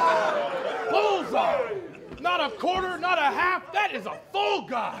 Bullseye. Not a quarter, not a half. That is a full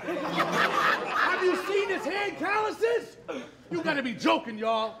guy. Have you seen his hand calluses? You gotta be joking,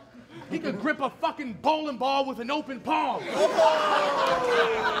 y'all. He could grip a fucking bowling ball with an open palm. You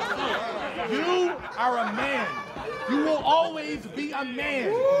are a man. You will always be a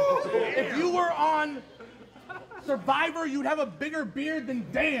man. If you were on Survivor, you'd have a bigger beard than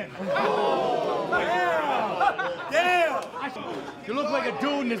Dan. Damn! You look like a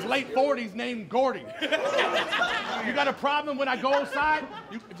dude in his late 40s named Gordy. You got a problem when I go outside?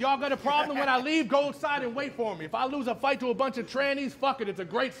 If y'all got a problem when I leave, go outside and wait for me. If I lose a fight to a bunch of trannies, fuck it, it's a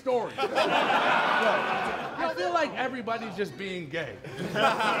great story. I feel like everybody's just being gay.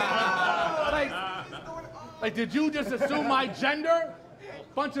 Like, did you just assume my gender?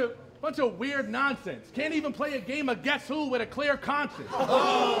 Bunch of weird nonsense. Can't even play a game of Guess Who with a clear conscience.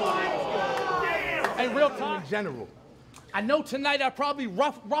 Hey, real talk in general. I know tonight I probably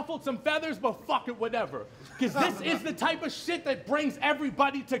ruffled some feathers, but fuck it, whatever. Because this is the type of shit that brings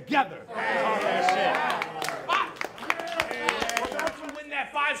everybody together.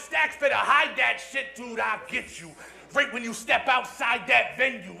 that 5 stacks, better hide that shit, dude, I'll get you. Right when you step outside that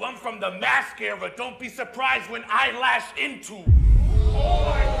venue. I'm from the mask era, don't be surprised when I lash into. Oh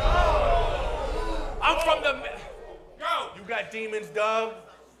my God! I'm from the... Go! You got demons, Doug?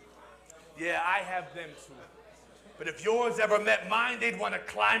 Yeah, I have them too. But if yours ever met mine, they'd want to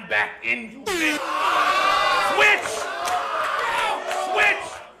climb back in you, bitch. Switch! Switch!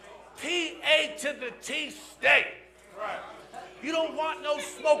 T-A to the T, stay. Right. You don't want no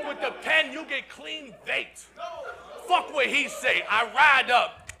smoke with the pen, you get clean baked. Fuck what he say, I ride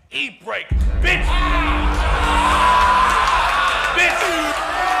up, E-brake. Bitch! Bitch!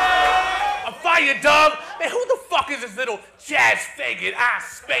 I'm fired, dog. Man, who the fuck is this little Jazz faggot? I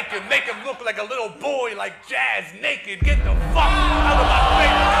spank him, make him look like a little boy like Jazz naked. Get the fuck out of my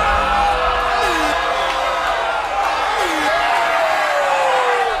face.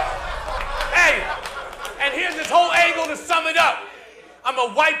 Hey, and here's this whole angle to sum it up. I'm a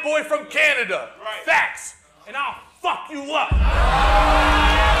white boy from Canada. Right. Facts. And I'll fuck you up.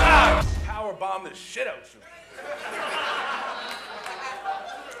 Power bomb the shit out you.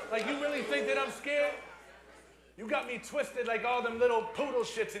 Like, you really think that I'm scared? You got me twisted like all them little poodle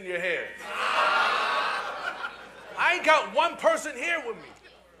shits in your hair. I ain't got one person here with me.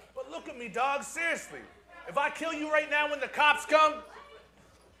 But look at me, dog, seriously. If I kill you right now when the cops come,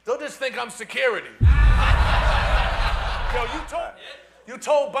 they'll just think I'm security. Yo, you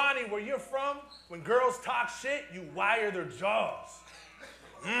told Bonnie where you're from, when girls talk shit, you wire their jaws.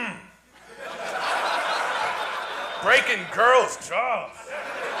 Breaking girls' jaws.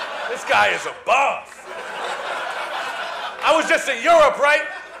 This guy is a boss. I was just in Europe, right?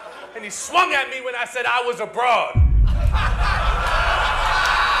 And he swung at me when I said I was abroad.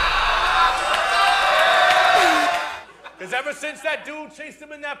 Because ever since that dude chased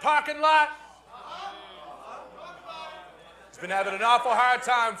him in that parking lot, he's been having an awful hard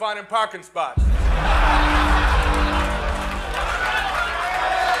time finding parking spots.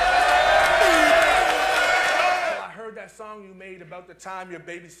 I heard that song you made about the time your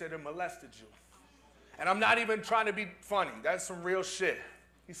babysitter molested you. And I'm not even trying to be funny. That's some real shit.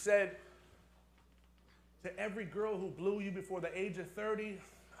 He said, to every girl who blew you before the age of 30,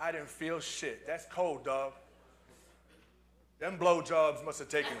 I didn't feel shit. That's cold, dog. Them blowjobs must have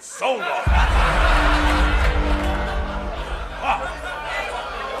taken so long.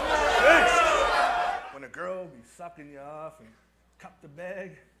 When a girl be sucking you off and cup the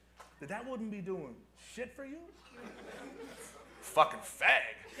bag, that wouldn't be doing shit for you? Fucking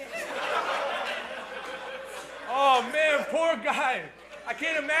fag. Oh man, poor guy. I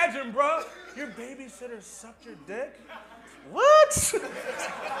can't imagine, bro. Your babysitter sucked your dick? What?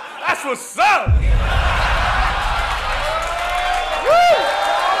 That's what's up. Woo!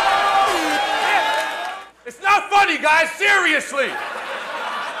 It's not funny, guys, seriously.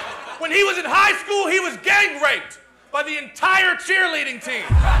 When he was in high school, he was gang raped by the entire cheerleading team.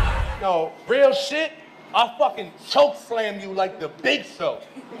 No, real shit, I'll fucking choke slam you like the Big Show.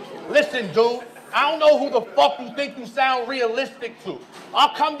 Listen, dude, I don't know who the fuck you think you sound realistic to.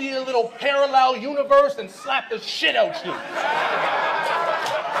 I'll come to your little parallel universe and slap the shit out you.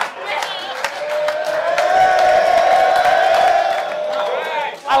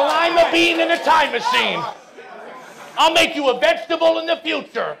 A lima bean in a time machine. I'll make you a vegetable in the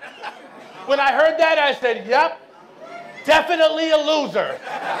future. When I heard that, I said, yep, definitely a loser.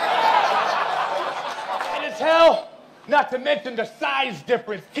 And it's hell, not to mention the size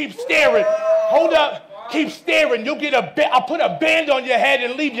difference. Keep staring. Hold up, keep staring. You'll get I'll put a band on your head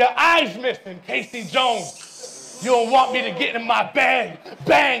and leave your eyes missing, Casey Jones. You don't want me to get in my bag.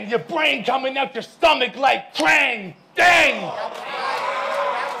 Bang, your brain coming out your stomach like Krang. Dang.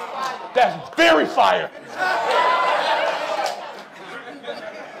 That's very fire.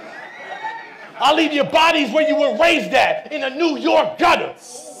 I'll leave your bodies where you were raised at, in a New York gutter.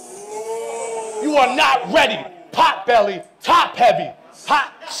 You are not ready. Pot belly, top heavy,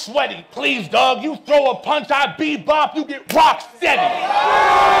 hot, sweaty. Please, dog, you throw a punch, I bebop, you get rock steady.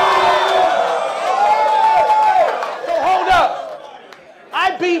 So hold up.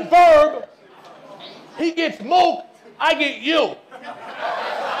 I beat Verb, he gets Mook, I get you.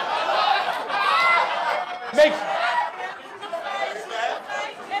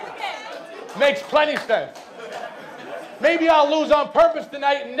 Makes plenty sense. Maybe I'll lose on purpose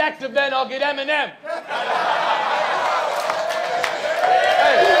tonight, and next event I'll get Eminem.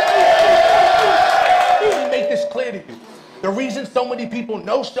 Hey, let me make this clear to you. The reason so many people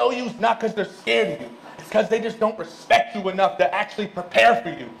no-show you is not because they're scared of you. It's because they just don't respect you enough to actually prepare for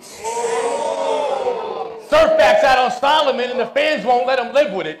you. Surf backs out on Solomon, and the fans won't let him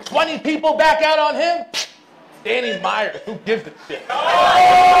live with it. 20 people back out on him? Danny Myers, who gives a shit?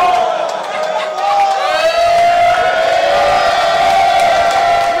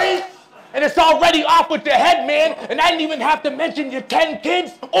 And it's already off with your head, man. And I didn't even have to mention your 10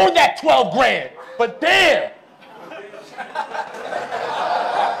 kids or that 12 grand. But damn.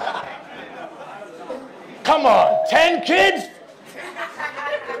 Come on, 10 kids?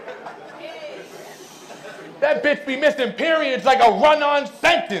 That bitch be missing periods like a run-on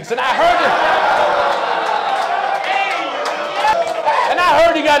sentence. And I heard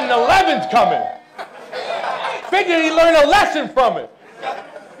he got an 11th coming. Figured he learned a lesson from it.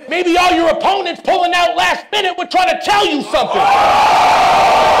 Maybe all your opponents pulling out last minute were trying to tell you something.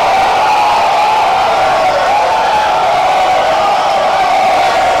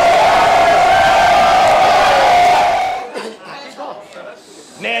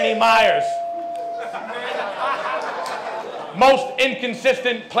 Nanny Myers. Most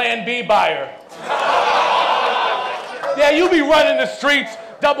inconsistent Plan B buyer. Yeah, you be running the streets,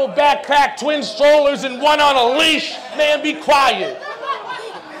 double backpack, twin strollers, and one on a leash. Man, be quiet.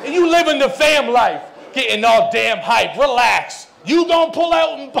 And you living the fam life, getting all damn hype. Relax. You gonna pull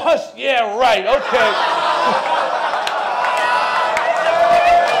out and bust? Yeah, right, okay.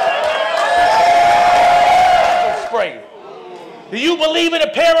 Spray. Do you believe in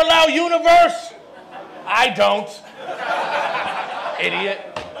a parallel universe? I don't. Idiot.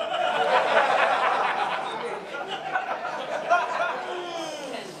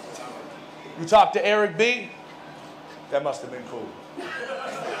 You talked to Eric B? That must have been cool.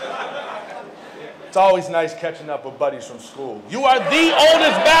 It's always nice catching up with buddies from school. You are the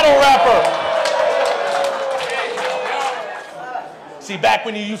oldest battle rapper. See, back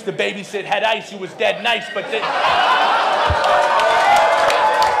when you used to babysit Head Ice, you was dead nice, but then... I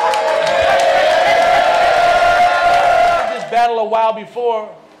did this battle a while before,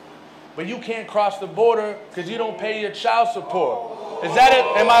 but you can't cross the border because you don't pay your child support. Is that it?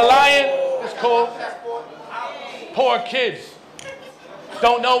 Am I lying? It's cool. Poor kids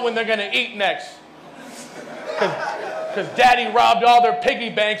don't know when they're gonna eat next. Because daddy robbed all their piggy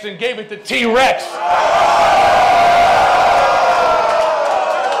banks and gave it to T-Rex.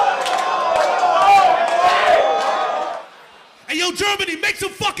 Hey, yo, Germany, make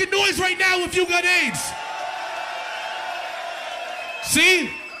some fucking noise right now if you got AIDS. See?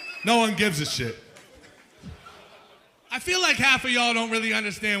 No one gives a shit. I feel like half of y'all don't really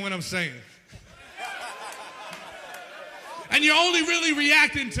understand what I'm saying. And you're only really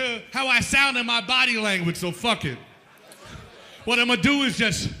reacting to how I sound in my body language, so fuck it. What I'm gonna do is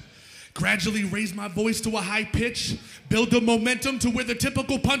just gradually raise my voice to a high pitch, build the momentum to where the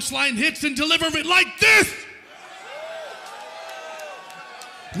typical punchline hits, and deliver it like this.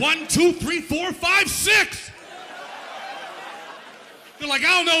 1, 2, 3, 4, 5, 6. They're like,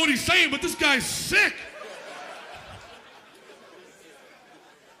 I don't know what he's saying, but this guy's sick.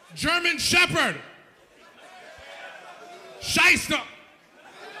 German Shepherd. Shyster.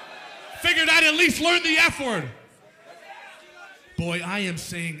 Figured I'd at least learn the F word. Boy, I am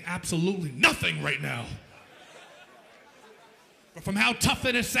saying absolutely nothing right now. But from how tough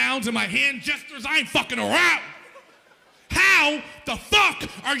it sounds and my hand gestures, I ain't fucking around. How the fuck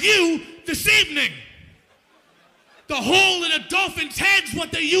are you this evening? The hole in a dolphin's head's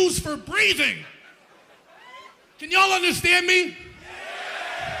what they use for breathing. Can y'all understand me?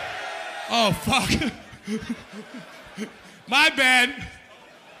 Oh, fuck. My bad.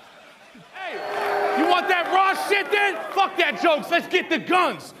 Hey, you want that raw shit then? Fuck that jokes, let's get the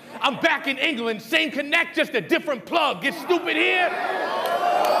guns. I'm back in England, same connect, just a different plug. Get stupid here?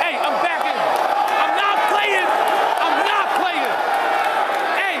 Hey, I'm back in, I'm not playing.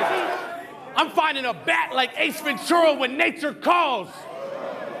 Hey, I'm finding a bat like Ace Ventura when nature calls.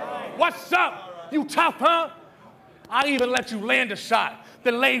 What's up? You tough, huh? I'll even let you land a shot.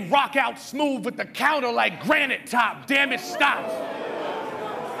 Then lay rock out smooth with the counter like granite top. Damn it, stop.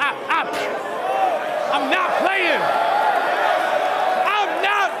 I'm not playing. I'm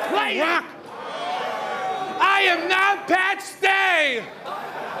not playing. Rock. I am not Pat Stay.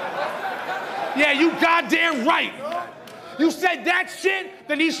 Yeah, you goddamn right. You said that shit,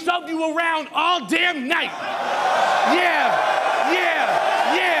 then he shoved you around all damn night. Yeah.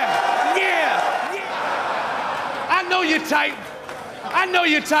 I know you're tight. I know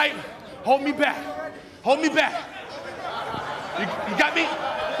you're tight. Hold me back. Hold me back. You got me?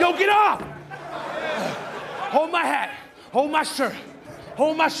 Yo, get off. Hold my hat. Hold my shirt.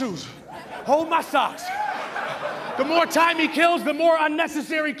 Hold my shoes. Hold my socks. The more time he kills, the more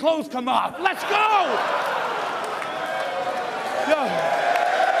unnecessary clothes come off. Let's go.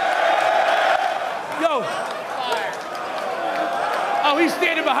 Yo. Oh, he's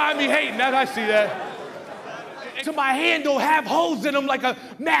standing behind me hating that. I see that. till my handle have holes in them like a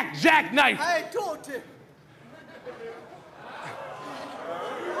Mac jackknife. I ain't doing it.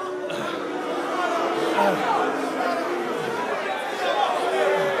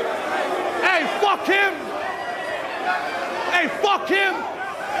 Hey, fuck him! Hey, fuck him!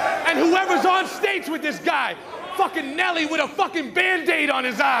 And whoever's on stage with this guy, fucking Nelly with a fucking Band-Aid on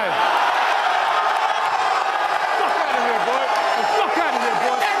his eye. Fuck out of here, boy. Fuck out of here,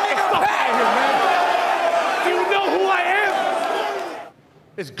 boy. Fuck out of here, man. Do you know who I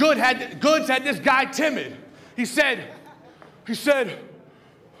am? Goods had this guy timid. He said his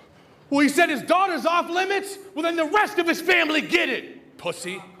daughter's off limits, well then the rest of his family get it,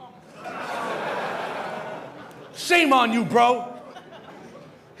 pussy. Shame on you, bro.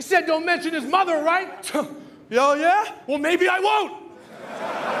 He said don't mention his mother, right? Yo, yeah? Well, maybe I won't.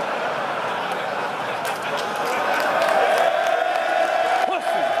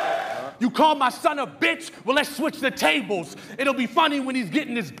 Pussy. You call my son a bitch? Well, let's switch the tables. It'll be funny when he's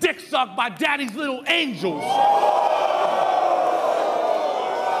getting his dick sucked by daddy's little angels.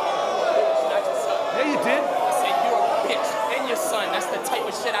 Yeah, you did. I said you're a bitch and your son. That's the type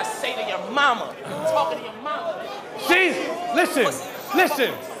of shit I say to your mama. I'm talking to your mama. See? Listen.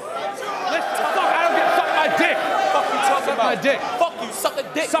 Fuck, I don't get suck my dick. Fuck you talking about? My dick. Fuck you, suck a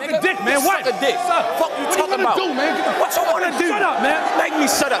dick, Suck nigga. a dick, man. What? Suck a dick. Fuck you talking about? What you gonna do, man? What you wanna do? Shut up, man. Make me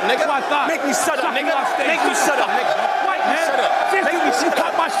shut up, nigga. That's what I thought. Make me shut up, nigga. Make me shut up, nigga. What, man? Shut up. Make me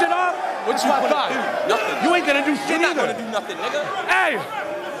cut my shit off? What you gonna do? Nothing. You ain't gonna do shit You're not either. gonna do nothing, nigga. Hey,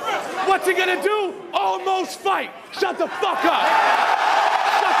 what's he gonna do? Almost fight. Shut the fuck up.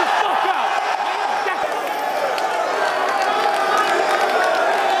 Shut the fuck up.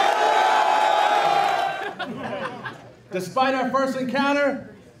 Despite our first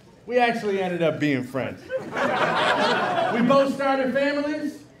encounter, we actually ended up being friends. We both started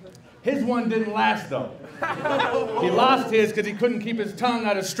families. His one didn't last, though. He lost his because he couldn't keep his tongue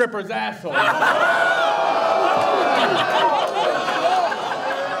out of strippers' assholes. Hey,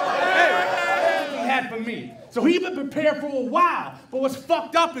 he had for me. So he been prepared for a while. But what's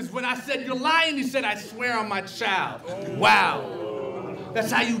fucked up is when I said, you're lying, he said, I swear on my child. Wow. That's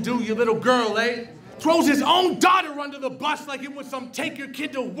how you do, you little girl, eh? Throws his own daughter under the bus like it was some take your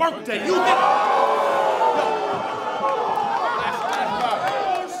kid to work day. You think...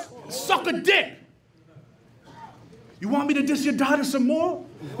 Suck a dick. You want me to diss your daughter some more?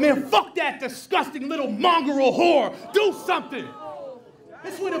 Man, fuck that disgusting little mongrel whore. Do something.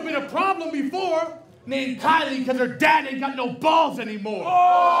 This would have been a problem before. Named Kylie because her dad ain't got no balls anymore.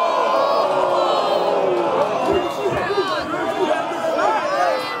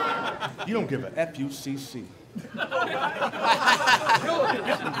 You don't give a F-U-C-C.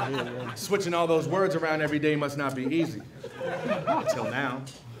 Switching all those words around every day must not be easy. Until now.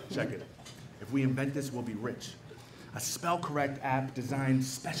 Check it. If we invent this, we'll be rich. A spell-correct app designed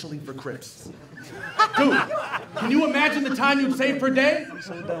specially for Crips. Dude, can you imagine the time you'd save per day?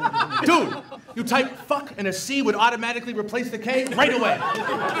 Dude, you type fuck and a C would automatically replace the K right away.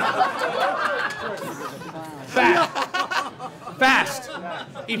 Fast.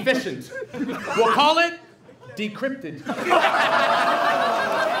 Efficient. We'll call it decrypted.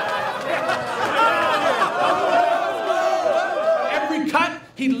 Every cut,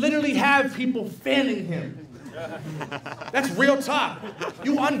 he'd literally have people fanning him. That's real talk.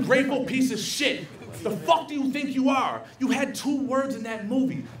 You ungrateful piece of shit. The fuck do you think you are? You had 2 words in that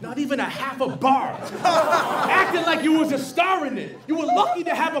movie, not even a half a bar. Acting like you was a star in it. You were lucky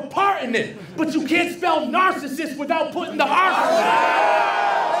to have a part in it, but you can't spell narcissist without putting the R in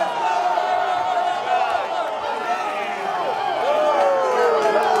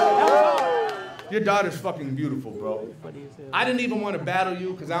it. Your daughter's fucking beautiful, bro. I didn't even want to battle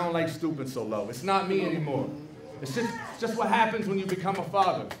you because I don't like stooping so low. It's not me anymore. It's just what happens when you become a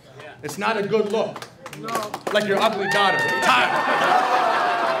father. It's not a good look. No. Like your ugly daughter. Time.